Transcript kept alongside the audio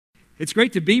It's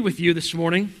great to be with you this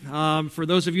morning. For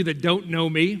those of you that don't know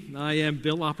me, I am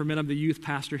Bill Opperman. I'm the youth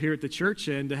pastor here at the church,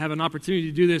 and to have an opportunity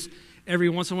to do this every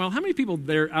once in a while. How many people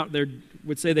out there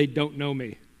would say they don't know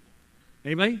me?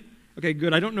 Anybody? Okay,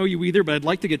 good. I don't know you either, but I'd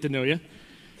like to get to know you.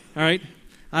 All right.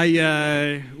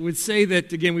 I would say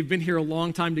that, again, we've been here a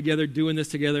long time together, doing this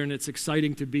together, and it's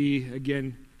exciting to be,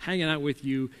 again, hanging out with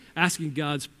you, asking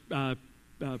God's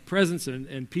presence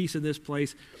and peace in this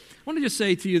place. I want to just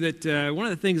say to you that one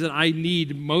of the things that I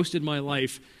need most in my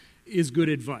life is good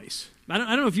advice. I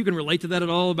don't know if you can relate to that at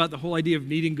all about the whole idea of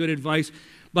needing good advice,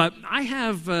 but I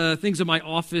have things in my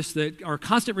office that are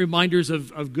constant reminders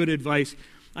of good advice.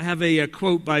 I have a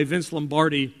quote by Vince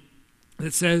Lombardi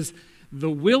that says,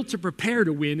 "The will to prepare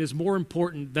to win is more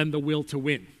important than the will to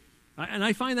win." And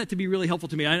I find that to be really helpful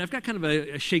to me. I've got kind of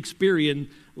a Shakespearean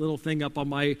little thing up on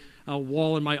my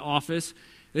wall in my office.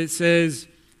 It says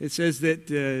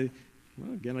that,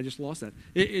 well, again, I just lost that.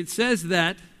 It says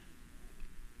that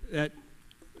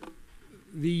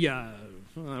the, I'm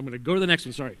going to go to the next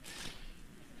one, sorry.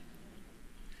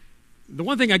 The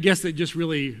one thing I guess that just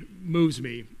really moves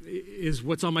me is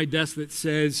what's on my desk that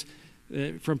says,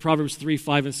 from Proverbs 3,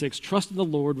 5, and 6, "Trust in the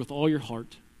Lord with all your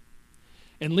heart,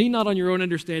 and lean not on your own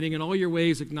understanding. In all your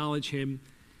ways acknowledge Him,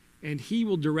 and He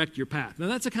will direct your path." Now,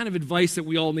 that's the kind of advice that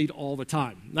we all need all the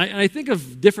time. And I think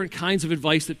of different kinds of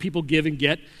advice that people give and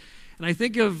get, and I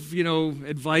think of,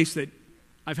 advice that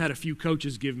I've had a few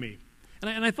coaches give me.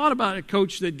 And I thought about a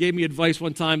coach that gave me advice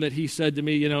one time that he said to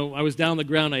me, I was down on the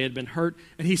ground, I had been hurt,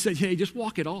 and he said, "Hey, just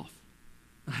walk it off."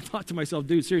 And I thought to myself,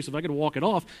 dude, seriously, if I could walk it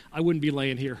off, I wouldn't be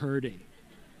laying here hurting.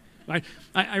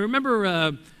 I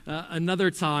remember another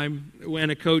time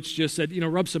when a coach just said,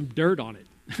 rub some dirt on it.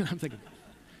 I'm thinking,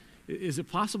 is it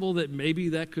possible that maybe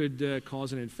that could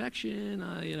cause an infection?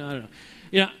 I don't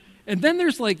know. And then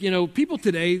there's people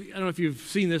today, I don't know if you've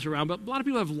seen this around, but a lot of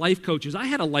people have life coaches. I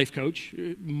had a life coach,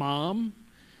 mom,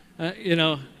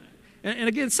 And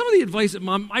again, some of the advice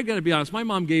that I got to be honest, my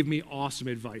mom gave me awesome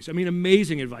advice. I mean,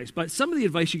 amazing advice. But some of the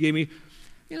advice she gave me,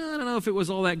 I don't know if it was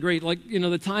all that great.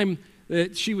 The time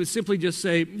that she would simply just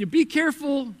say, "Be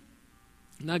careful."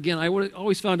 Now, again, I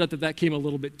always found out that came a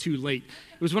little bit too late.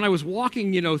 It was when I was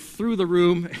walking, through the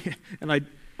room, and I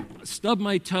stubbed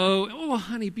my toe. "Oh,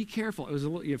 honey, be careful." It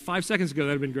was 5 seconds ago. That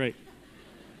would have been great.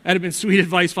 That would have been sweet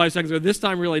advice 5 seconds ago. This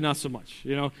time, really not so much,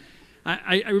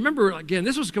 I remember, again,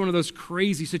 this was one of those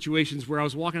crazy situations where I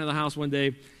was walking to the house one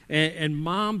day, and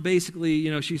Mom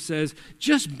basically, she says,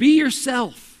 "Just be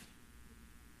yourself."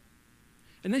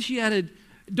 And then she added,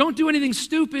 "Don't do anything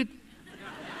stupid."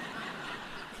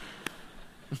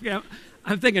 Yeah,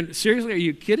 I'm thinking, seriously, are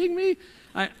you kidding me?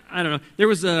 I don't know. There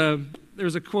was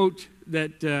a quote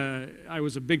that I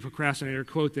was a big procrastinator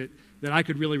quote that I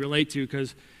could really relate to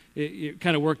because it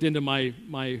kind of worked into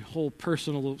my whole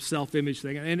personal self-image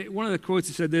thing. And one of the quotes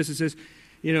that said this, it says,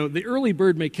 "The early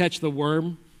bird may catch the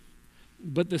worm,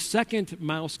 but the second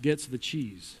mouse gets the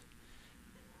cheese."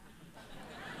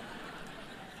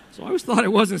 So I always thought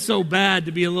it wasn't so bad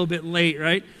to be a little bit late,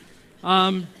 right?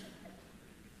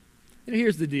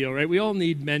 Here's the deal, right? We all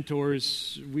need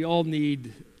mentors. We all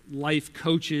need life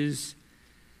coaches.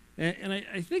 And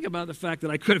I think about the fact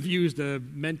that I could have used a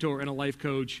mentor and a life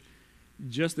coach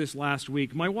just this last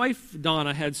week. My wife,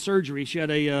 Donna, had surgery. She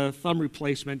had a thumb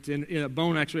replacement in a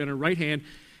bone actually on her right hand.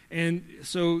 And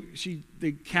so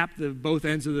they capped both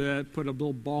ends of put a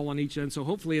little ball on each end. So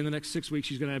hopefully in the next 6 weeks,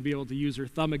 she's going to be able to use her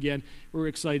thumb again. We're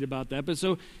excited about that. But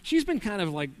so she's been kind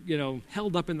of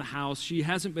held up in the house. She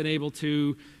hasn't been able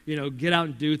to, get out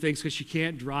and do things because she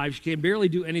can't drive. She can barely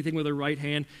do anything with her right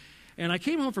hand. And I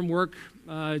came home from work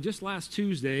just last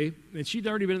Tuesday, and she'd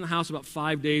already been in the house about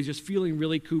 5 days, just feeling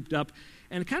really cooped up.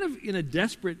 And kind of in a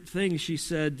desperate thing, she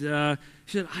said,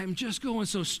 "I'm just going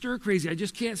so stir crazy. I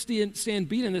just can't stand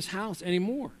being in this house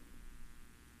anymore."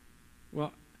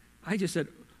 Well, I just said,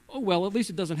 "Oh, well, at least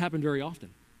it doesn't happen very often."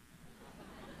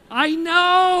 I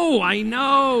know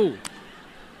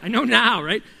now,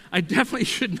 right? I definitely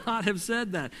should not have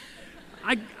said that.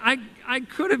 I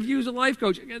could have used a life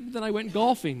coach. Again, then I went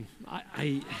golfing.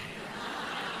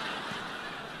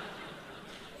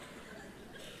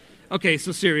 Okay,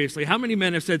 so seriously, how many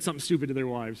men have said something stupid to their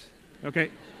wives? Okay,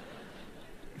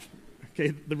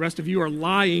 the rest of you are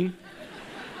lying.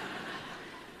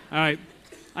 All right,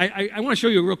 I want to show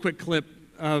you a real quick clip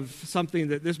of something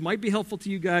that this might be helpful to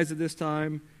you guys at this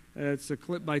time. It's a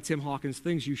clip by Tim Hawkins,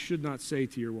 "Things You Should Not Say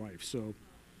to Your Wife." So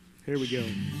here we go.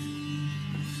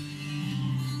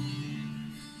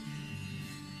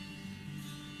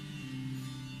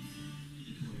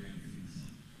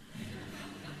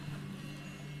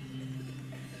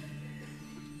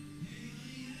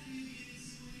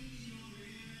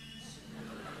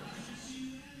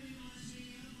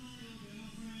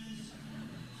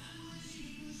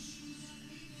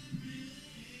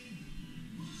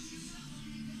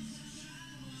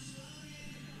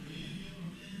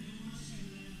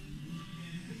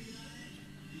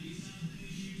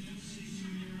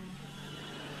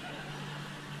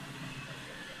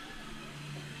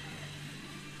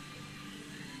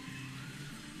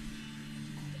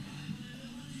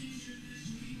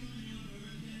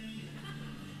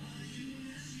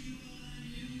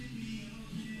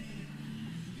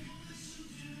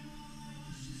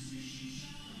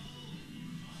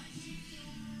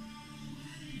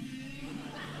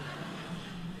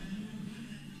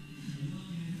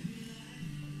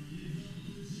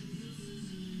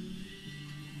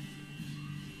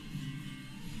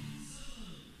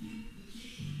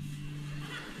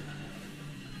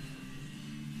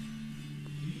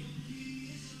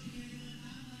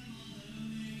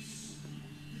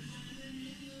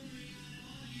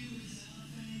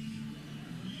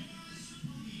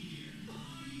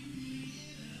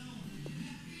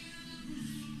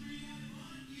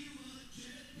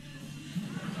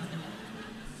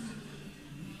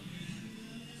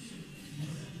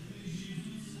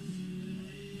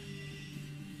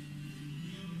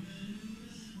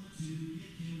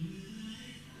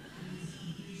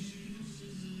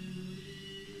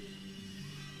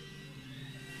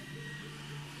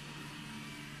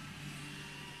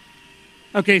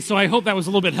 Okay, so I hope that was a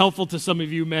little bit helpful to some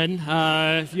of you men.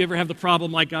 If you ever have the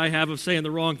problem like I have of saying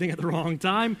the wrong thing at the wrong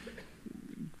time,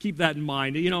 keep that in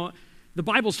mind. You know, the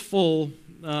Bible's full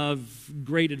of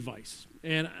great advice.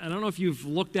 And I don't know if you've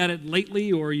looked at it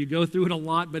lately or you go through it a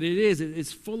lot, but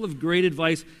it's full of great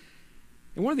advice.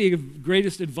 And one of the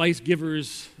greatest advice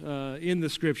givers in the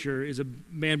Scripture is a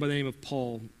man by the name of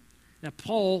Paul. Now,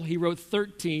 Paul, he wrote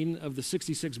 13 of the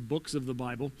 66 books of the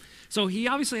Bible. So he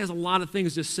obviously has a lot of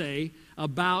things to say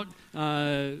about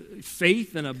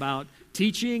faith and about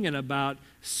teaching and about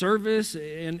service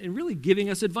and really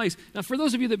giving us advice. Now, for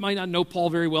those of you that might not know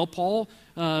Paul very well, Paul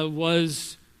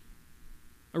was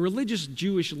a religious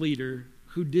Jewish leader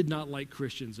who did not like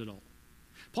Christians at all.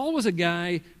 Paul was a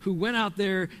guy who went out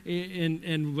there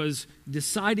and was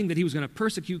deciding that he was going to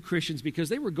persecute Christians because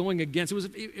they were going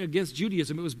against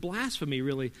Judaism. It was blasphemy,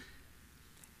 really.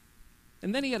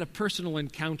 And then he had a personal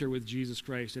encounter with Jesus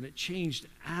Christ, and it changed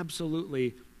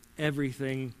absolutely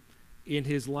everything in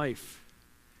his life.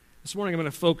 This morning I'm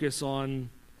going to focus on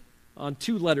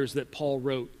two letters that Paul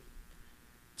wrote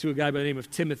to a guy by the name of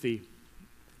Timothy.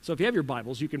 So if you have your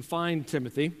Bibles, you can find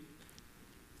Timothy.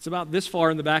 It's about this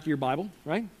far in the back of your Bible,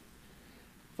 right?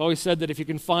 I've always said that if you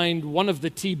can find one of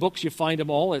the T books, you find them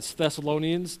all. It's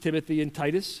Thessalonians, Timothy, and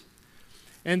Titus.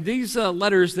 And these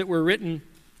letters that were written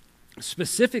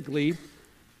specifically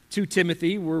to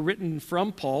Timothy were written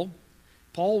from Paul.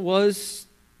 Paul was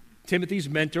Timothy's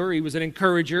mentor. He was an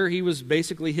encourager. He was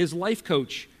basically his life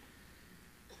coach.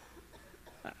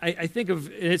 I think of,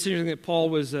 and it's interesting that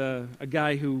Paul was a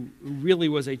guy who really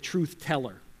was a truth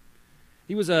teller.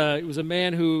 He was a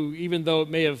man who, even though it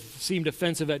may have seemed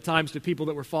offensive at times to people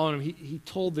that were following him, he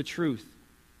told the truth.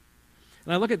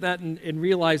 And I look at that and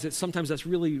realize that sometimes that's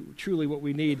really, truly what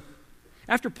we need.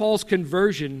 After Paul's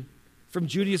conversion from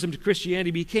Judaism to Christianity,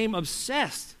 he became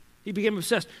obsessed. He became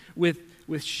obsessed with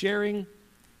sharing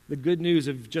the good news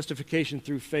of justification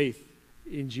through faith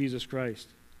in Jesus Christ.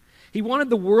 He wanted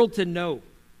the world to know.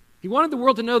 He wanted the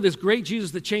world to know this great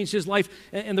Jesus that changed his life.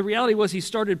 And the reality was he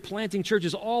started planting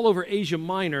churches all over Asia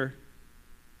Minor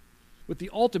with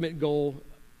the ultimate goal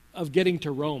of getting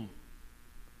to Rome.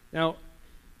 Now,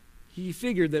 he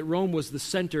figured that Rome was the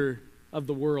center of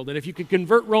the world. And if you could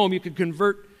convert Rome, you could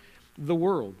convert the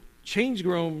world. Change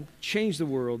Rome, change the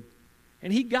world.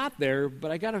 And he got there,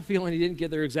 but I got a feeling he didn't get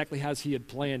there exactly as he had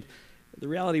planned. The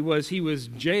reality was he was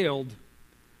jailed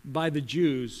by the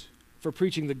Jews for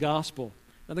preaching the gospel.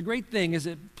 Now, the great thing is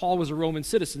that Paul was a Roman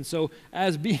citizen, so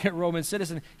as being a Roman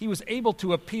citizen, he was able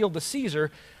to appeal to Caesar,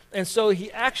 and so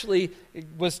he actually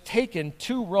was taken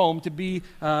to Rome to be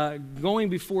going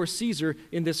before Caesar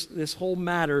in this whole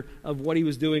matter of what he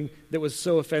was doing that was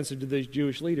so offensive to the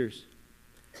Jewish leaders.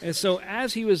 And so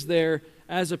as he was there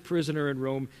as a prisoner in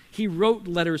Rome, he wrote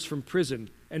letters from prison,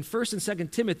 and 1st and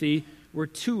 2nd Timothy were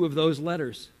two of those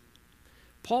letters.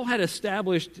 Paul had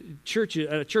established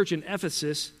a church in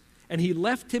Ephesus, and he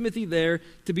left Timothy there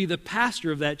to be the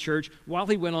pastor of that church while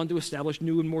he went on to establish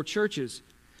new and more churches.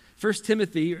 1st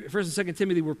and 2nd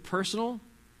Timothy were personal,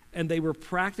 and they were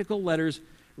practical letters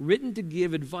written to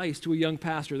give advice to a young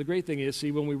pastor. The great thing is,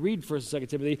 see, when we read 1st and 2nd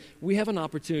Timothy, we have an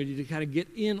opportunity to kind of get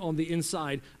in on the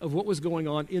inside of what was going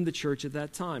on in the church at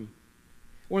that time.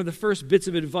 One of the first bits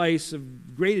of advice,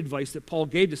 of great advice that Paul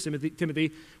gave to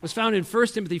Timothy was found in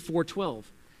 1 Timothy 4:12.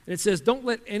 And it says, "Don't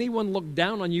let anyone look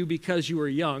down on you because you are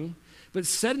young, but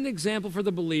set an example for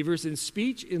the believers in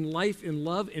speech, in life, in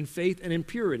love, in faith, and in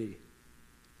purity."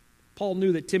 Paul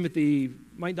knew that Timothy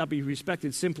might not be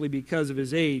respected simply because of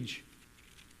his age.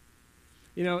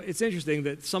 You know, it's interesting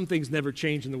that some things never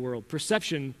change in the world.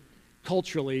 Perception,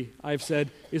 culturally, I've said,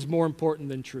 is more important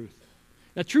than truth.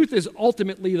 Now, truth is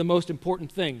ultimately the most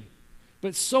important thing,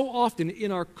 but so often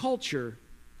in our culture,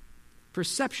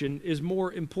 perception is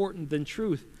more important than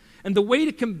truth. And the way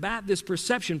to combat this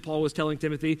perception, Paul was telling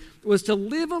Timothy, was to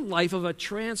live a life of a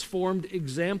transformed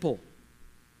example.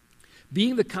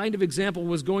 Being the kind of example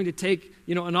was going to take,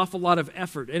 an awful lot of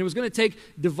effort, and it was going to take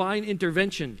divine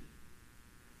intervention.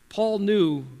 Paul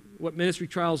knew what ministry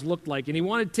trials looked like, and he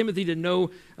wanted Timothy to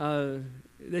know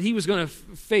that he was going to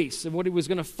face and what he was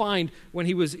going to find when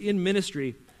he was in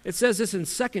ministry. It says this in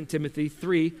 2 Timothy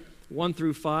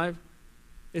 3:1-5.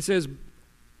 It says,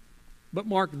 "But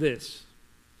mark this,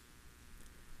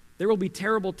 there will be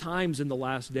terrible times in the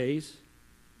last days.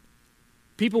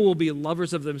 People will be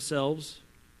lovers of themselves,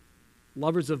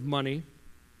 lovers of money,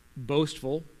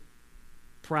 boastful,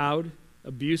 proud,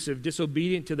 abusive,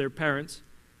 disobedient to their parents,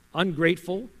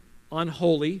 ungrateful,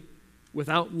 unholy,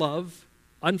 without love,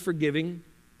 unforgiving,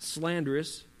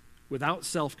 slanderous, without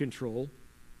self-control,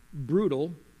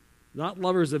 brutal, not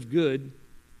lovers of good,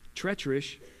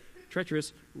 treacherous,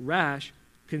 rash,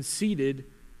 conceited,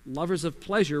 lovers of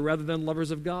pleasure rather than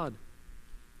lovers of God,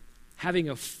 having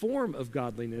a form of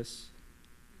godliness,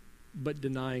 but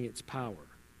denying its power.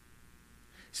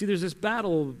 See, there's this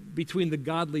battle between the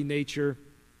godly nature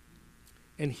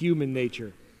and human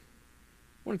nature.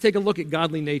 I want to take a look at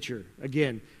godly nature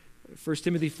again. 1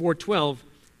 Timothy 4:12,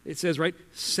 it says, right,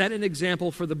 set an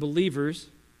example for the believers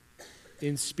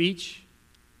in speech,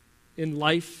 in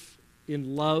life,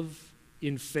 in love,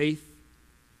 in faith,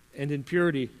 and in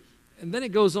purity. And then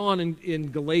it goes on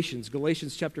in Galatians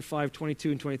chapter 5,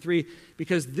 22 and 23,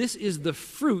 because this is the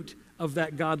fruit of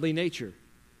that godly nature.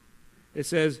 It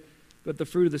says, but the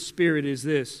fruit of the Spirit is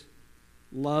this: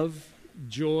 love,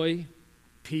 joy,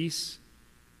 peace,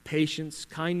 patience,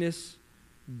 kindness,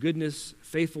 goodness,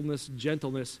 faithfulness,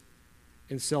 gentleness,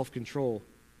 and self-control.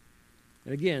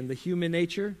 And again, the human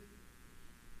nature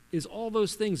is all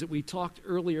those things that we talked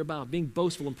earlier about, being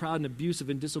boastful and proud and abusive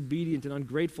and disobedient and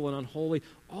ungrateful and unholy.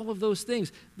 All of those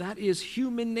things, that is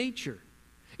human nature.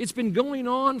 It's been going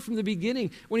on from the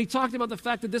beginning. When he talked about the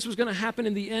fact that this was going to happen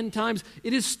in the end times,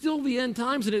 it is still the end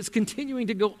times, and it's continuing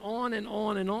to go on and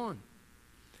on and on.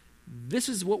 This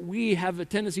is what we have a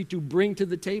tendency to bring to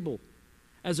the table,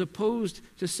 as opposed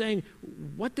to saying,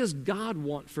 what does God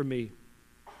want for me?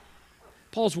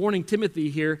 Paul's warning Timothy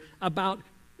here about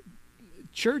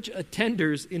church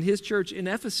attenders in his church in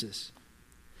Ephesus.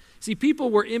 See, people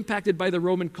were impacted by the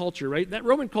Roman culture, right? That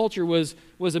Roman culture was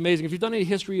amazing. If you've done any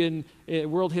history in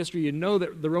world history, you know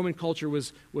that the Roman culture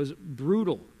was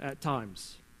brutal at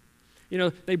times. You know,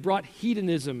 they brought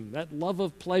hedonism, that love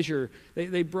of pleasure.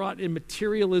 They brought in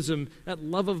materialism, that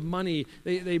love of money.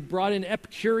 They brought in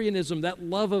Epicureanism, that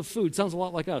love of food. Sounds a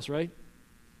lot like us, right?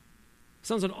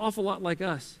 Sounds an awful lot like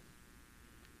us.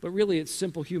 But really, it's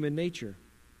simple human nature.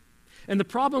 And the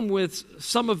problem with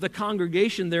some of the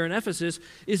congregation there in Ephesus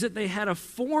is that they had a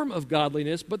form of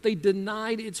godliness, but they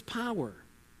denied its power.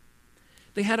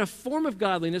 They had a form of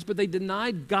godliness, but they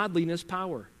denied godliness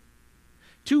power.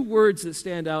 Two words that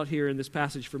stand out here in this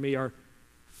passage for me are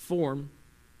form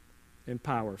and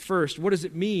power. First, what does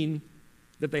it mean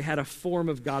that they had a form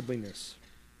of godliness?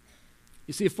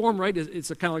 You see, a form, right, it's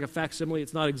kind of like a facsimile.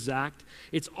 It's not exact.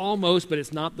 It's almost, but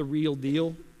it's not the real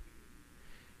deal.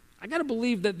 I got to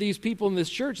believe that these people in this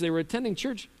church, they were attending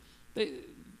church,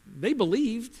 they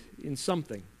believed in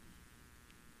something.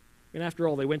 And after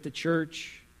all, they went to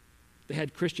church. They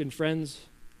had Christian friends.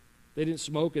 They didn't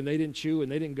smoke and they didn't chew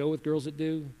and they didn't go with girls that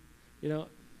do. You know,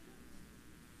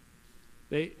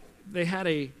 they had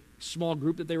a small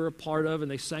group that they were a part of,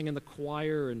 and they sang in the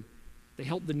choir and they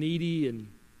helped the needy.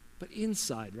 But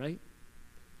inside, right?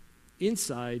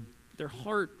 Inside, their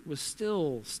heart was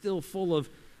still full of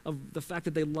the fact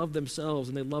that they loved themselves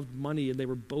and they loved money, and they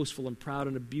were boastful and proud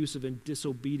and abusive and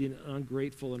disobedient and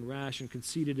ungrateful and rash and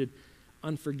conceited and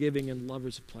unforgiving and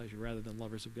lovers of pleasure rather than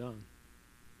lovers of God.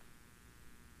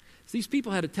 So these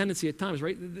people had a tendency at times,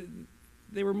 right?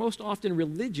 They were most often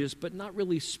religious, but not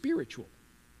really spiritual.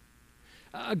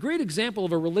 A great example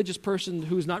of a religious person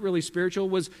who's not really spiritual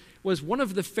was one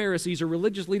of the Pharisees, or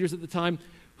religious leaders at the time,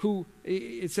 who,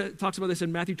 talks about this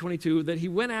in Matthew 22, that he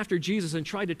went after Jesus and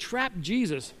tried to trap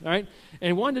Jesus, all right,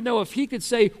 and wanted to know if he could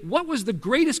say, what was the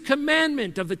greatest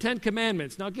commandment of the 10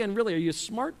 Commandments? Now, again, really, are you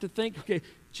smart to think, okay,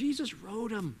 Jesus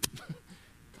wrote them.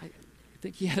 I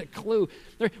think he had a clue.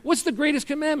 What's the greatest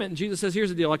commandment? And Jesus says, here's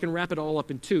the deal. I can wrap it all up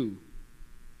in 2.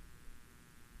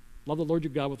 Love the Lord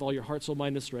your God with all your heart, soul,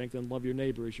 mind, and strength, and love your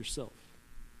neighbor as yourself.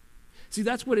 See,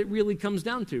 that's what it really comes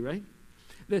down to, right?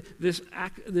 This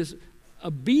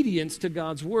obedience to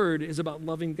God's word is about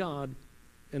loving God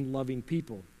and loving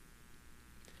people.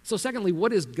 So secondly,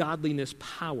 what is godliness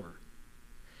power?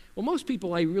 Well, most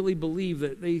people, I really believe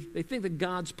that they think that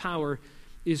God's power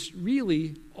is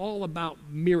really all about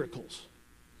miracles.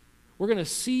 We're going to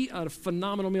see a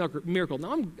phenomenal miracle.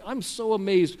 Now, I'm so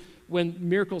amazed when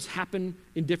miracles happen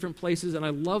in different places, and I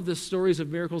love the stories of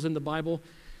miracles in the Bible.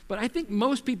 But I think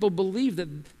most people believe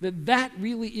that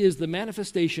really is the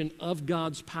manifestation of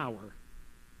God's power,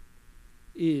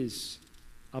 is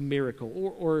a miracle.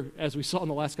 Or as we saw in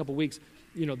the last couple of weeks,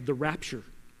 the rapture.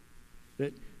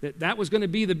 That was going to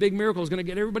be the big miracle. It was going to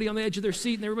get everybody on the edge of their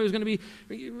seat, and everybody was going to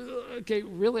be, okay,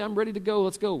 really, I'm ready to go.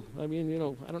 Let's go. I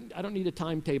mean, I don't need a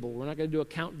timetable. We're not going to do a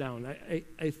countdown.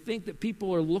 I think that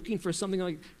people are looking for something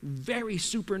like very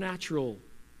supernatural.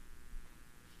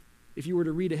 If you were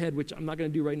to read ahead, which I'm not going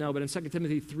to do right now, but in 2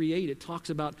 Timothy 3:8, it talks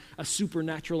about a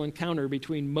supernatural encounter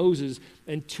between Moses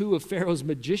and 2 of Pharaoh's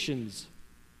magicians.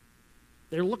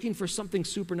 They're looking for something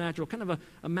supernatural, kind of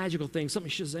a magical thing, something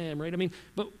Shazam, right? I mean,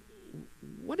 but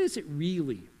what is it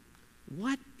really?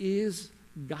 What is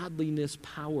godliness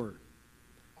power?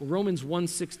 Romans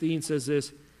 1:16 says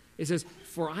this. It says,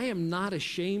 "For I am not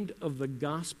ashamed of the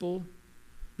gospel,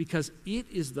 because it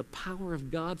is the power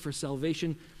of God for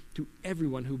salvation to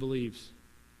everyone who believes."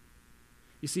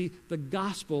 You see, the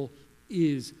gospel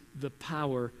is the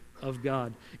power of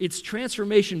God. It's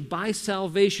transformation by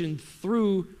salvation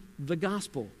through the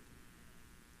gospel.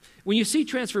 When you see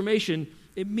transformation,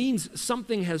 it means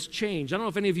something has changed. I don't know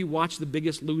if any of you watch The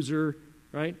Biggest Loser,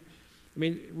 right? I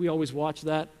mean, we always watch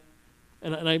that.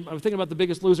 And I'm thinking about The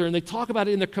Biggest Loser, and they talk about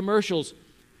it in the commercials,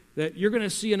 that you're going to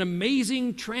see an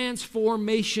amazing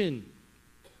transformation.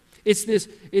 It's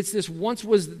this once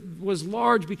was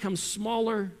large becomes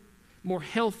smaller, more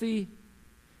healthy.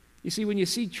 You see, when you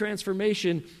see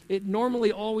transformation, it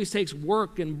normally always takes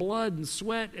work and blood and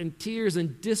sweat and tears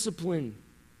and discipline.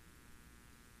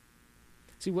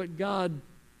 See, what God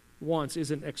wants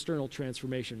isn't external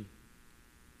transformation,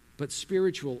 but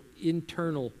spiritual,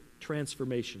 internal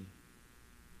transformation.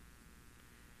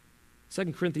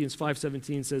 2 Corinthians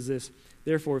 5:17 says this,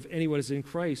 "Therefore, if anyone is in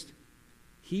Christ,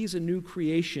 he's a new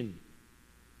creation.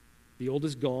 The old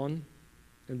is gone,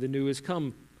 and the new has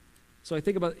come." So I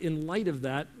think about, in light of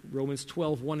that, Romans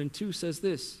 12:1 and 2 says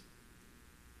this.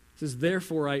 It says,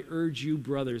 "Therefore I urge you,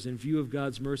 brothers, in view of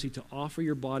God's mercy, to offer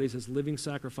your bodies as living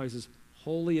sacrifices,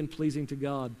 holy and pleasing to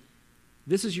God.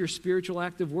 This is your spiritual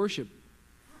act of worship.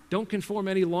 Don't conform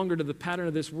any longer to the pattern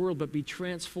of this world, but be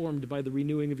transformed by the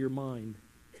renewing of your mind."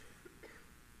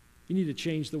 You need to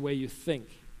change the way you think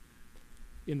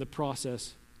in the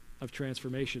process of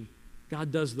transformation.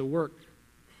 God does the work.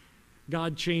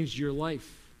 God changed your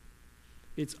life.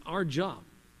 It's our job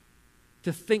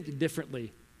to think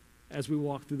differently as we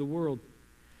walk through the world.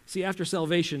 See, after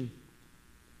salvation,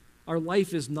 our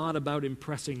life is not about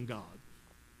impressing God.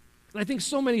 And I think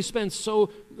so many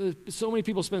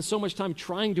people spend so much time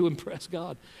trying to impress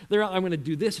God. They're out, I'm going to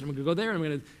do this, and I'm going to go there, and I'm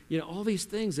going to, all these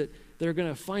things that they're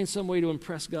going to find some way to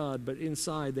impress God, but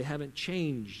inside they haven't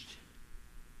changed.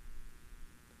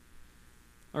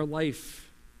 Our life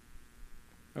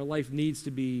needs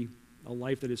to be a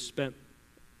life that is spent,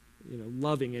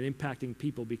 loving and impacting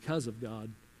people because of God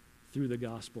through the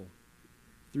gospel,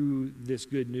 through this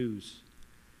good news.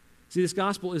 See, this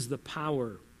gospel is the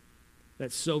power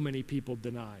that so many people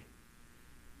deny.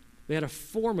 They had a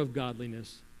form of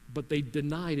godliness, but they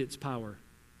denied its power.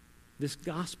 This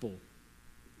gospel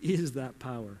is that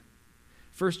power.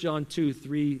 1 John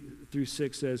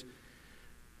 2:3-6 says,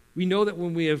 "We know that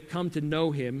when we have come to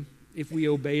know him, if we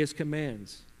obey his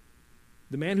commands.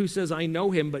 The man who says, 'I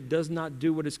know him,' but does not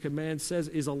do what his command says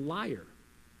is a liar,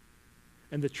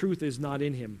 and the truth is not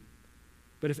in him.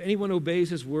 But if anyone obeys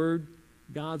his word,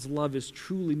 God's love is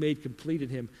truly made complete in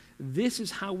him. This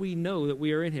is how we know that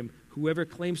we are in him. Whoever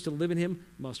claims to live in him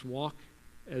must walk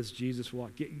as Jesus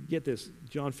walked." Get this,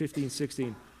 John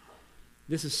 15:16.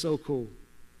 This is so cool.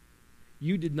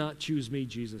 "You did not choose me,"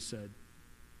 Jesus said.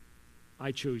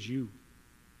 "I chose you.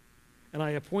 And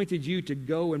I appointed you to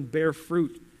go and bear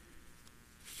fruit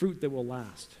that will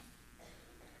last."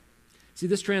 See,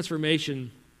 this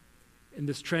transformation and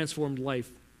this transformed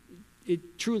life,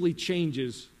 it truly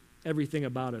changes everything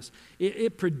about us.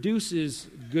 It produces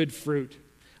good fruit.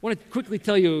 I want to quickly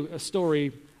tell you a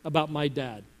story about my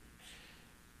dad.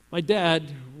 My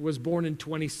dad was born in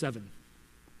 1927.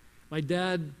 My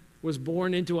dad was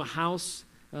born into a house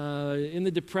in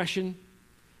the Depression.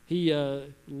 He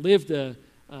lived a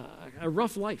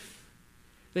rough life.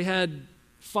 They had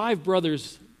 5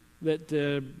 brothers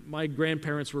that my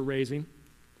grandparents were raising,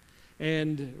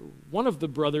 and one of the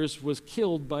brothers was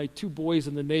killed by 2 boys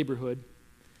in the neighborhood.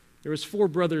 There was 4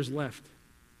 brothers left.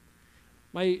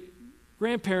 My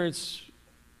grandparents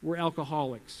were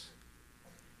alcoholics,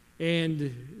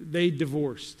 and they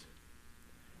divorced.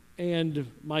 And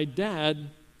my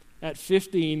dad, at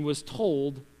 15, was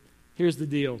told, "Here's the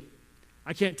deal.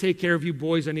 I can't take care of you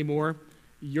boys anymore.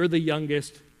 You're the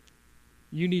youngest.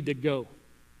 You need to go.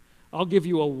 I'll give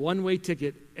you a one-way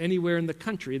ticket anywhere in the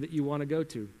country that you want to go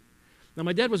to." Now,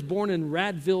 my dad was born in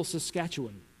Radville,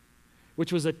 Saskatchewan,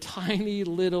 which was a tiny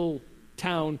little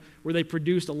town where they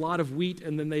produced a lot of wheat,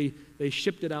 and then they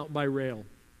shipped it out by rail.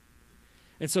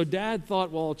 And so Dad thought,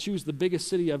 well, I'll choose the biggest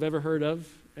city I've ever heard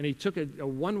of, and he took a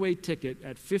one-way ticket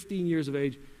at 15 years of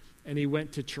age, and he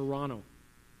went to Toronto.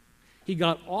 He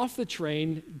got off the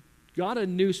train, got a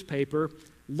newspaper,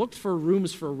 looked for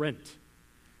rooms for rent,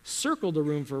 circled a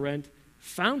room for rent,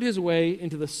 found his way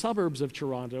into the suburbs of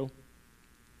Toronto,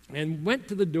 and went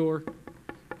to the door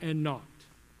and knocked.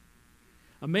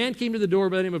 A man came to the door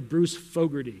by the name of Bruce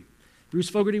Fogarty. Bruce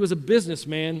Fogarty was a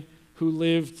businessman who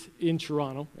lived in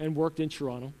Toronto and worked in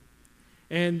Toronto,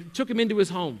 and took him into his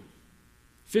home.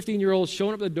 15-year-old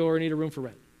showing up at the door and need a room for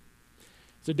rent.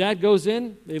 So Dad goes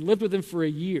in. They lived with him for a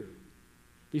year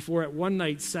before at one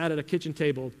night sat at a kitchen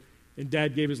table and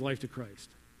Dad gave his life to Christ.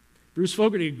 Bruce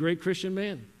Fogarty, a great Christian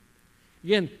man.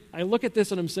 Again, I look at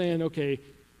this and I'm saying, okay,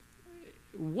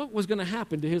 what was going to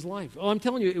happen to his life? Oh, I'm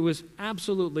telling you, it was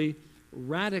absolutely,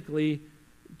 radically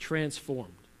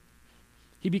transformed.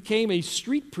 He became a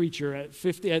street preacher at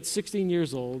 16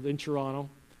 years old in Toronto,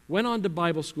 went on to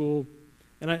Bible school,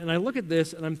 and I look at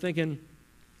this and I'm thinking,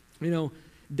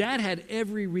 Dad had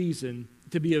every reason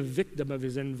to be a victim of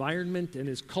his environment and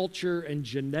his culture and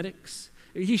genetics.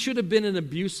 He should have been an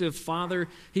abusive father.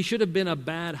 He should have been a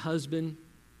bad husband.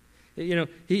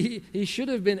 He should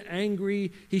have been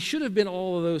angry. He should have been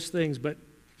all of those things, but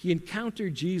he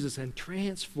encountered Jesus and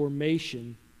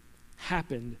transformation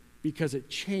happened because it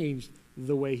changed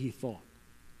the way he thought.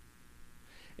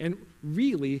 And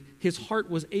really, his heart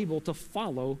was able to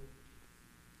follow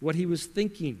what he was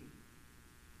thinking.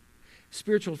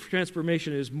 Spiritual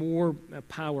transformation is more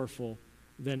powerful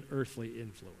than earthly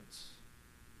influence.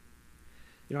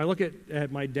 I look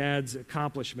at my dad's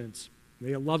accomplishments.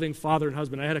 A loving father and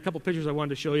husband. I had a couple pictures I wanted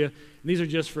to show you. And these are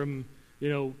just from,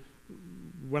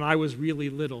 when I was really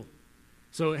little.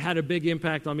 So it had a big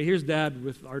impact on me. Here's Dad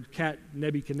with our cat,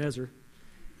 Nebuchadnezzar.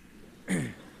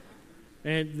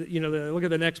 And, look at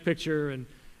the next picture,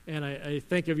 and I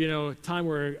think of, a time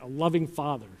where a loving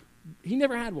father. He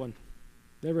never had one.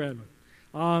 Never had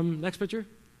one. Next picture.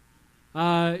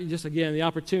 Just, again, the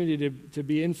opportunity to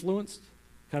be influenced.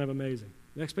 Kind of amazing.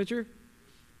 Next picture.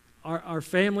 Our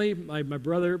family, my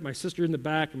brother, my sister in the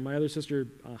back, and my other sister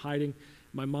hiding,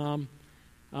 my mom.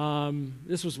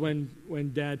 This was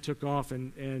when Dad took off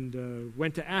and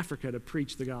went to Africa to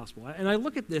preach the gospel. And I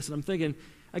look at this and I'm thinking,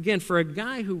 again, for a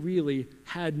guy who really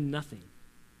had nothing,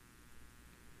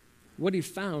 what he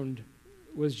found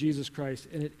was Jesus Christ,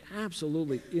 and it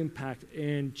absolutely impacted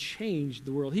and changed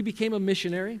the world. He became a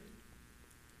missionary.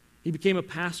 He became a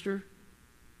pastor.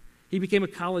 He became a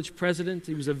college president.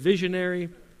 He was a visionary,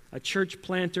 a church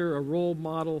planter, a role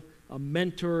model, a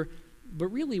mentor. But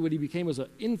really what he became was an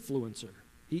influencer.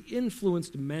 He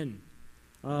influenced men.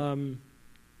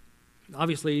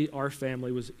 Obviously, our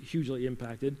family was hugely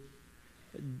impacted.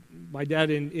 My dad,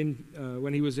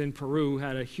 when he was in Peru,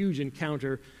 had a huge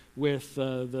encounter with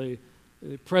the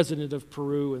president of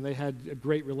Peru, and they had a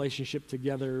great relationship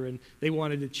together, and they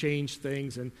wanted to change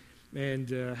things, and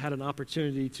had an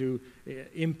opportunity to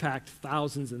impact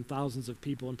thousands and thousands of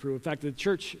people in Peru. In fact, the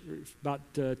church, about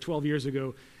 12 years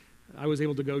ago, I was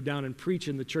able to go down and preach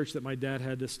in the church that my dad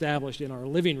had established in our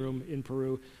living room in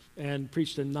Peru, and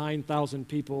preached to 9,000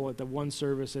 people at the one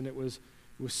service, and it was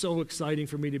so exciting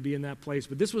for me to be in that place.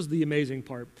 But this was the amazing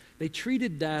part. They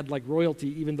treated Dad like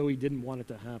royalty even though he didn't want it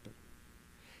to happen.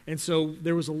 And so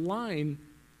there was a line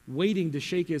waiting to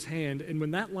shake his hand, and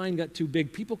when that line got too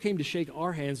big, people came to shake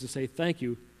our hands to say thank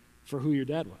you for who your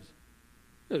dad was.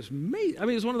 It was amazing. I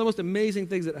mean, it was one of the most amazing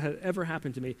things that had ever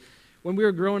happened to me. When we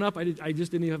were growing up, I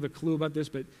just didn't even have a clue about this,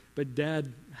 but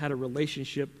Dad had a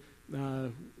relationship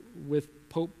with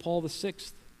Pope Paul VI.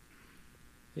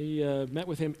 He met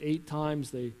with him 8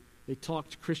 times. They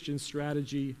talked Christian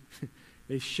strategy.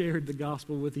 They shared the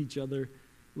gospel with each other.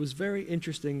 It was very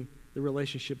interesting, the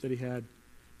relationship that he had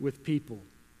with people.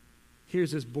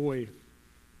 Here's this boy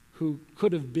who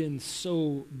could have been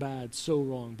so bad, so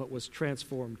wrong, but was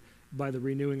transformed by the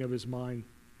renewing of his mind.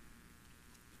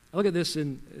 I look at this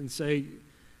and say,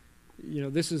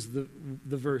 this is the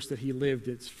verse that he lived.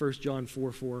 It's 1 John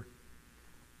 4:4.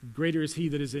 Greater is he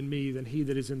that is in me than he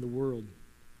that is in the world.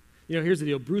 Here's the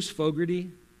deal. Bruce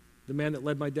Fogarty, the man that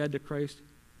led my dad to Christ,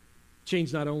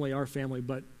 changed not only our family,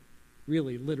 but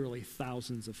really, literally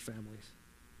thousands of families.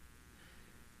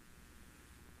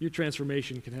 Your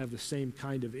transformation can have the same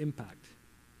kind of impact.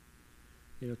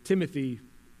 Timothy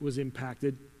was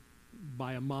impacted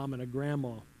by a mom and a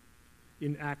grandma.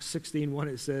 In Acts 16:1,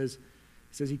 it says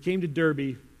he came to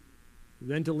Derbe,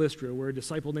 then to Lystra, where a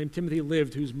disciple named Timothy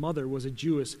lived, whose mother was a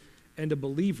Jewess and a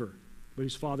believer, but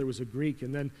whose father was a Greek.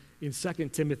 And then in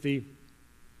 2 Timothy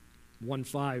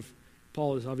 1:5,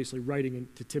 Paul is obviously writing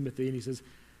to Timothy, and he says,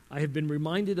 I have been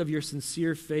reminded of your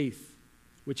sincere faith,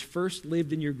 which first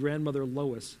lived in your grandmother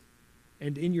Lois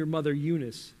and in your mother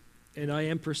Eunice, and I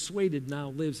am persuaded now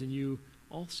lives in you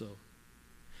also.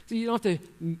 See, you don't have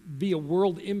to be a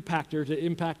world impactor to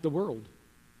impact the world.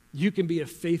 You can be a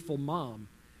faithful mom.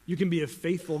 You can be a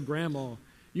faithful grandma.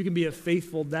 You can be a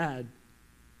faithful dad.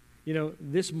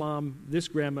 This mom, this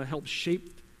grandma helped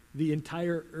shape the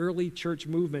entire early church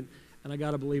movement, and I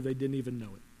got to believe they didn't even know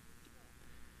it.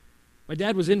 My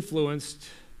dad was influenced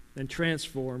and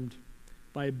transformed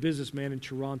by a businessman in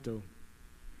Toronto.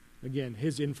 Again,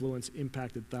 his influence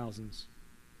impacted thousands.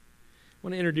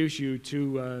 want to introduce you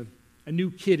to a new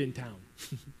kid in town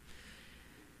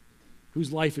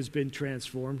whose life has been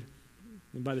transformed,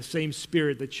 and by the same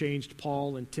Spirit that changed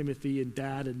Paul and Timothy and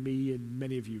Dad and me and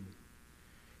many of you.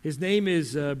 His name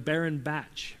is Baron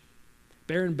Batch.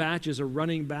 Baron Batch is a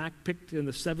running back picked in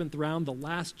the 7th round, the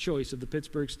last choice of the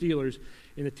Pittsburgh Steelers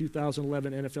in the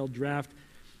 2011 NFL Draft.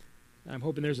 I'm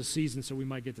hoping there's a season so we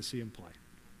might get to see him play.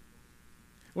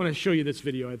 I want to show you this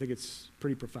video. I think it's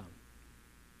pretty profound.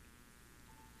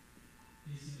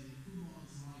 They say football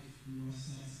is life in West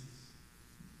Texas.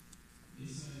 They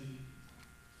say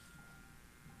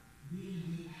being a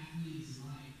good athlete is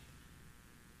life.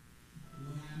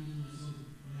 What happens when it's over?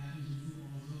 What happens when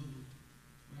football is over?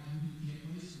 What happens when you can't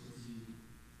play sports anymore?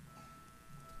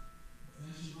 If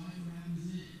that's your life, what happens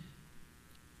then?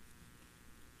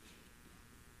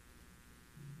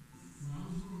 When I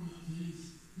was growing up,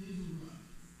 things were rough.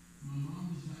 My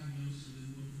mom was diagnosed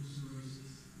with multiple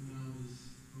sclerosis when I was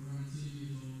around 10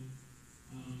 years old.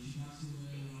 She passed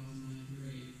away when I was in 9th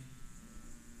grade.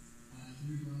 I have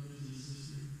 3 brothers and a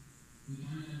sister. We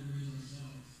kind of had to raise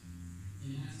ourselves.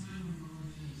 And that's kind of where all our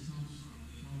things comes from.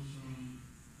 It comes from,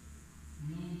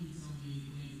 no one can tell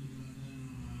me anything because I've done it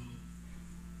on my own.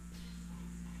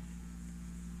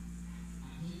 I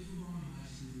played football in high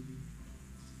school,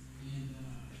 and I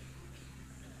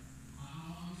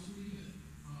was pretty good.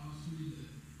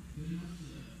 Good enough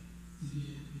to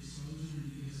get exposure and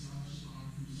to get a scholarship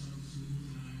offer from several schools,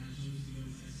 and I chose to go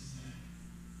to Texas Tech.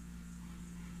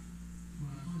 When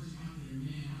I first got there,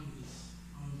 man, I was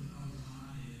a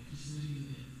hothead, just thinking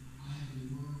that I had the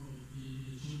world in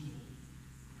a chokehold.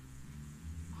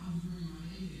 I was bringing my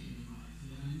A game in life,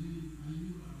 and I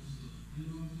knew what I was doing. I knew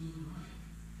I was doing it right.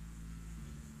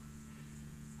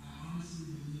 I honestly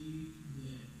believe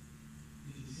that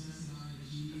the success that I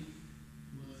achieved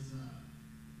was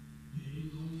it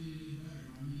was only going to get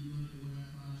better by me doing it the way I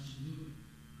thought I should do it.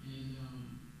 And that was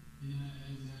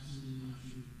absolutely not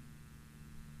true.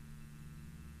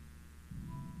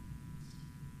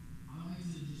 I like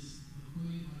to just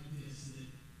equate it like this, that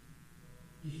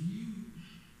if you're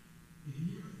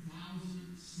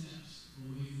 1,000 steps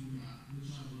away from God,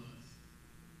 which I was,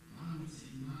 God would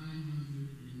take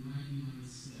 999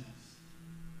 steps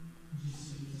just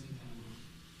so you take that one.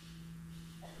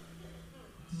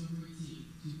 October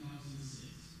 18th,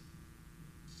 2006.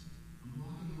 I'm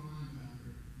blocking a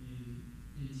linebacker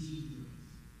in team drills.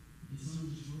 And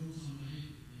someone just rolls on my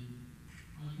ankle. And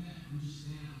like that, I'm just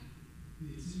down.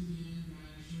 They send me in, got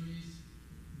x-rays.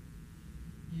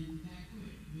 And that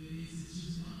quick. It's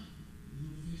just done. There's no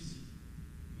fixing.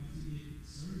 You have to get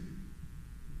surgery.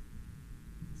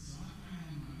 So after I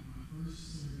had my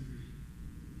first surgery,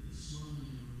 the swelling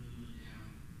never really went down.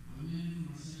 I went in for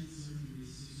my second surgery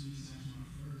 6 weeks after my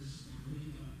first. I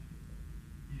wake up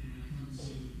and I come to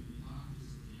the doctors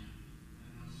looking at me.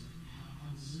 And I was like,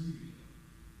 how'd the surgery go?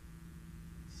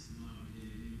 He said, no, it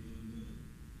didn't go good.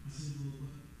 I said,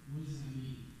 well, what does that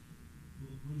mean?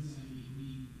 What does that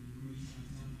mean? What are you trying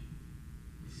to tell me?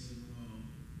 They said, well,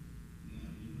 you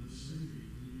got to do another surgery,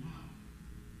 clean it out.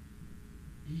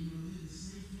 And the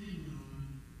same thing went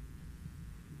on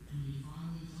 5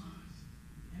 other times.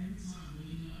 Every time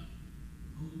waking up,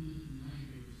 hoping the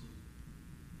nightmare was over.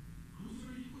 I was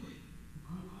ready to quit.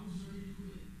 I was ready to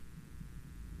quit.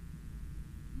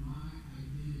 My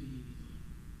identity was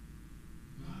gone.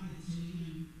 God had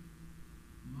taken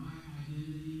my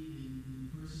identity and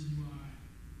the person who I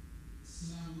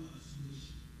said I was,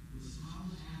 which was a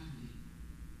college athlete,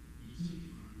 and he took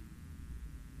it from me.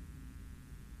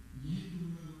 Yanked the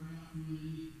rug right out from under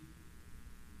me.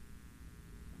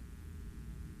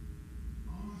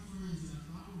 All my friends that I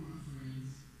thought were my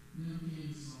friends never came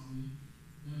and saw me,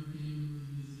 never came and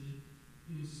really visited.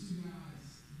 It was 2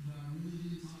 guys that I really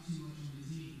didn't talk too much on the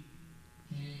team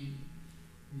came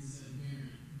and said,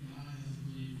 Baron, God has a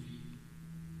plan for you.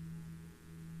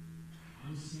 I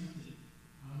was skeptic.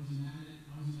 I was mad at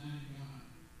God.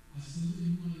 I still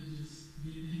didn't want to just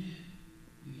get the hint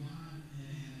that God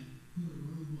had put a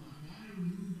roadblock. God had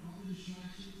removed all the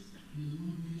distractions, and the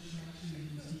one big distraction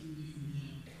that was keeping me from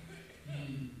Him.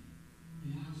 And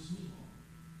that was football.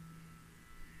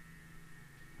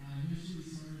 I eventually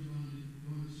started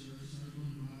going to church, started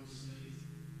going to Bible studies.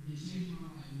 It changed my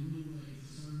life in little ways. I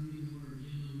started reading the Word,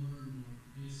 getting the Word more.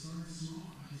 And it started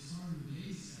small. I started with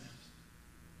baby steps.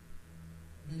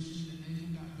 Eventually,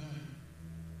 everything got better.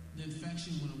 The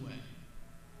infection went away.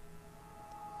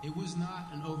 It was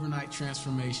not an overnight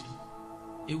transformation.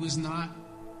 It was not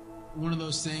one of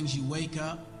those things you wake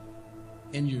up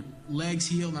and your legs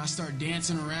heal and I start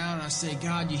dancing around and I say,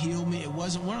 God, you healed me. It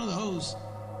wasn't one of those.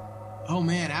 Oh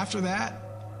man, after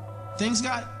that, things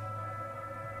got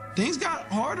Things got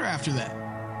harder after that.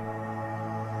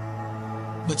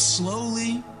 But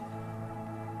slowly,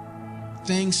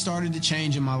 things started to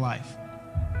change in my life.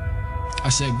 I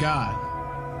said, God,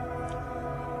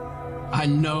 I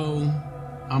know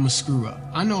I'm a screw up.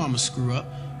 I know I'm a screw up.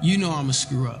 You know I'm a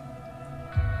screw up.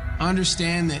 I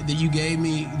understand that you gave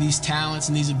me these talents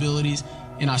and these abilities,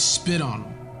 and I spit on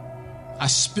them. I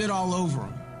spit all over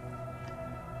them.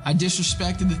 I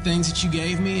disrespected the things that you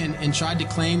gave me and tried to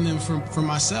claim them for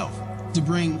myself, to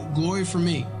bring glory for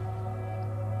me.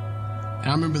 And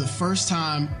I remember the first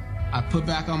time I put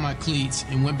back on my cleats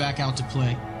and went back out to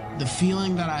play, the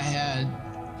feeling that I had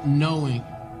knowing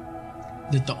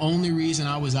that the only reason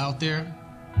I was out there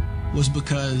was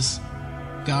because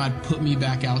God put me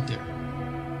back out there.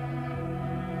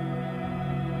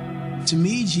 To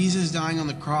me, Jesus dying on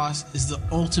the cross is the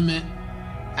ultimate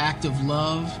act of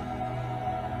love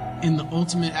and the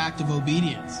ultimate act of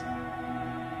obedience.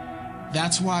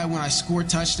 That's why when I score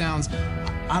touchdowns,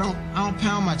 I don't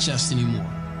pound my chest anymore.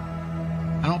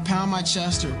 I don't pound my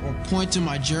chest or point to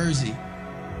my jersey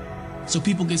so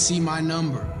people can see my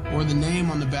number or the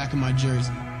name on the back of my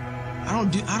jersey. I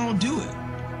don't do it.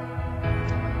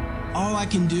 All I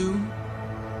can do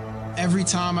every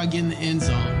time I get in the end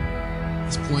zone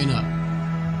is point up.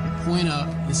 Point up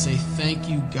and say, thank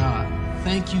you, God.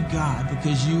 Thank you, God,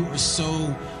 because you are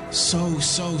so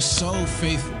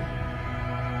faithful.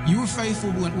 You were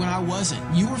faithful when I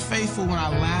wasn't. You were faithful when I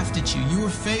laughed at you. You were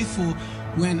faithful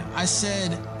when I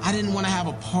said I didn't want to have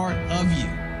a part of you.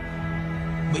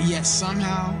 But yet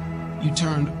somehow you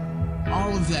turned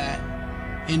all of that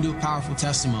into a powerful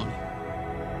testimony.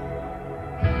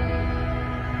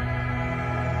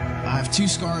 I have 2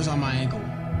 scars on my ankle,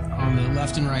 on the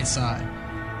left and right side.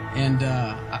 And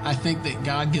I think that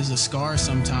God gives us scars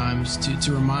sometimes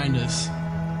to remind us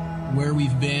where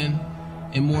we've been,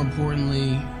 and more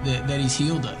importantly, that He's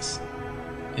healed us.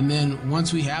 And then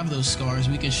once we have those scars,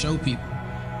 we can show people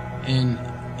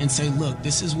and say, look,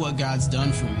 this is what God's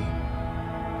done for me.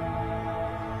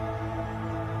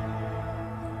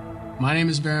 My name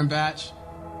is Baron Batch,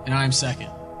 and I am second.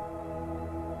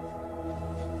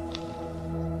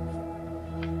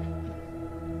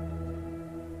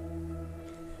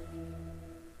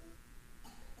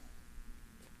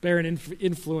 Baron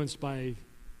influenced by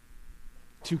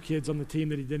 2 kids on the team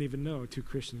that he didn't even know, 2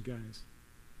 Christian guys.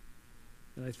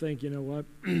 And I think, you know what?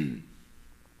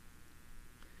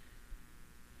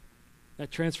 That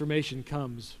transformation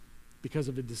comes because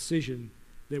of a decision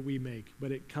that we make,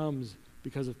 but it comes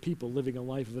because of people living a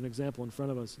life of an example in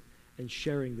front of us and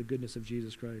sharing the goodness of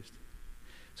Jesus Christ.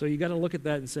 So you got to look at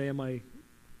that and say, am I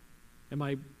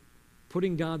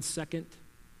putting God second,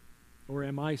 or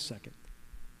am I second?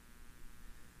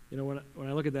 You know, when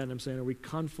I look at that and I'm saying, are we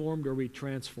conformed or are we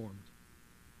transformed?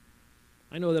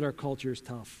 I know that our culture is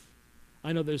tough.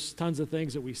 I know there's tons of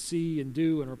things that we see and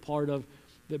do and are part of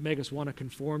that make us want to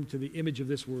conform to the image of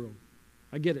this world.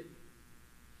 I get it.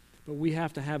 But we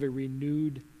have to have a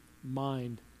renewed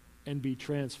mind and be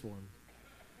transformed,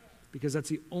 because that's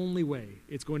the only way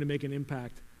it's going to make an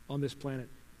impact on this planet.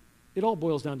 It all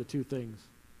boils down to 2 things: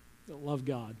 love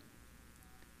God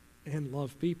and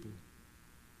love people.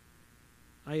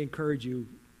 I encourage you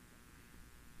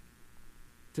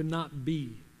to not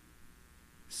be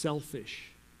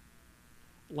selfish,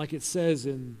 like it says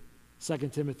in 2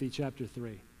 Timothy chapter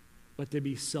 3, but to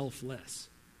be selfless,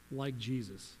 like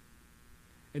Jesus.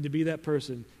 And to be that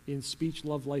person in speech,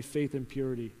 love, life, faith, and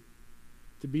purity,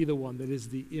 to be the one that is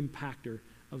the impactor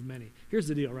of many. Here's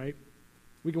the deal, right?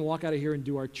 We can walk out of here and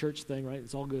do our church thing, right?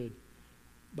 It's all good.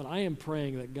 But I am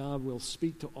praying that God will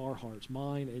speak to our hearts,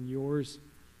 mine and yours,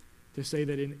 to say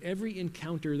that in every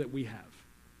encounter that we have,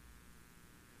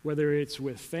 whether it's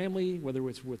with family, whether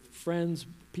it's with friends,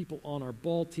 people on our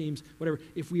ball teams, whatever,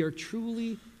 if we are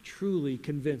truly, truly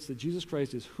convinced that Jesus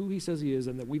Christ is who He says He is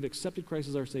and that we've accepted Christ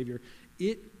as our Savior,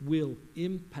 it will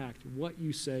impact what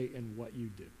you say and what you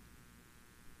do.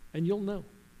 And you'll know.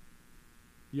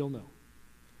 You'll know.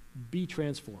 Be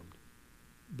transformed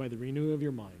by the renewing of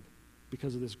your mind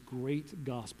because of this great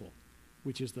gospel,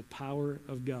 which is the power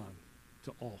of God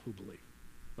to all who believe.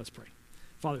 Let's pray.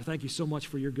 Father, thank you so much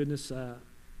for your goodness.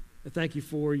 Thank you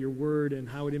for your word and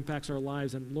how it impacts our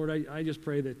lives. And Lord, I just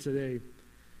pray that today,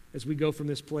 as we go from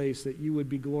this place, that you would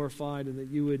be glorified and that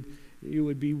you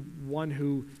would be one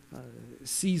who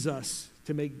sees us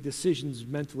to make decisions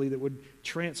mentally that would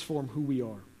transform who we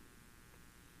are.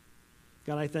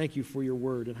 God, I thank you for your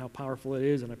word and how powerful it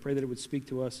is, and I pray that it would speak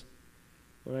to us.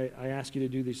 Lord, I ask you to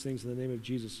do these things in the name of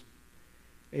Jesus.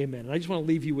 Amen. And I just want to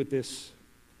leave you with this.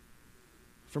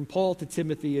 From Paul to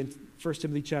Timothy in 1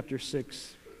 Timothy chapter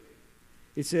 6.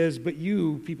 It says, but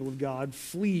you, people of God,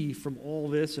 flee from all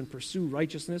this and pursue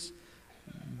righteousness,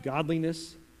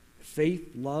 godliness,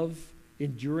 faith, love,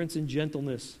 endurance, and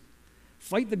gentleness.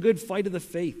 Fight the good fight of the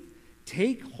faith.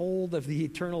 Take hold of the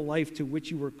eternal life to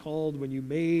which you were called when you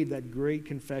made that great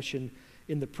confession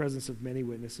in the presence of many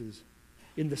witnesses.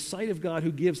 In the sight of God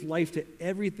who gives life to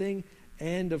everything,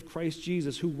 and of Christ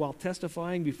Jesus, who while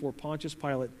testifying before Pontius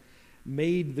Pilate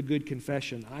made the good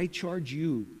confession, I charge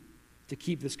you to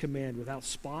keep this command without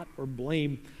spot or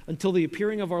blame until the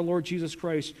appearing of our Lord Jesus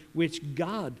Christ, which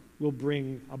God will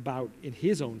bring about in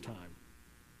his own time.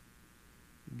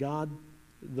 God,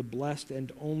 the blessed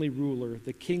and only ruler,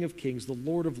 the King of kings, the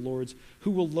Lord of lords,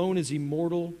 who alone is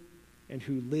immortal and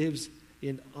who lives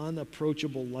in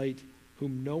unapproachable light,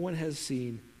 whom no one has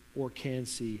seen or can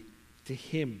see, to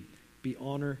him be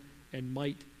honor and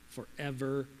might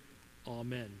forever.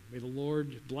 Amen. May the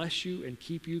Lord bless you and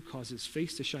keep you, cause his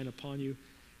face to shine upon you,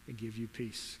 and give you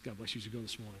peace. God bless you as you go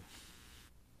this morning.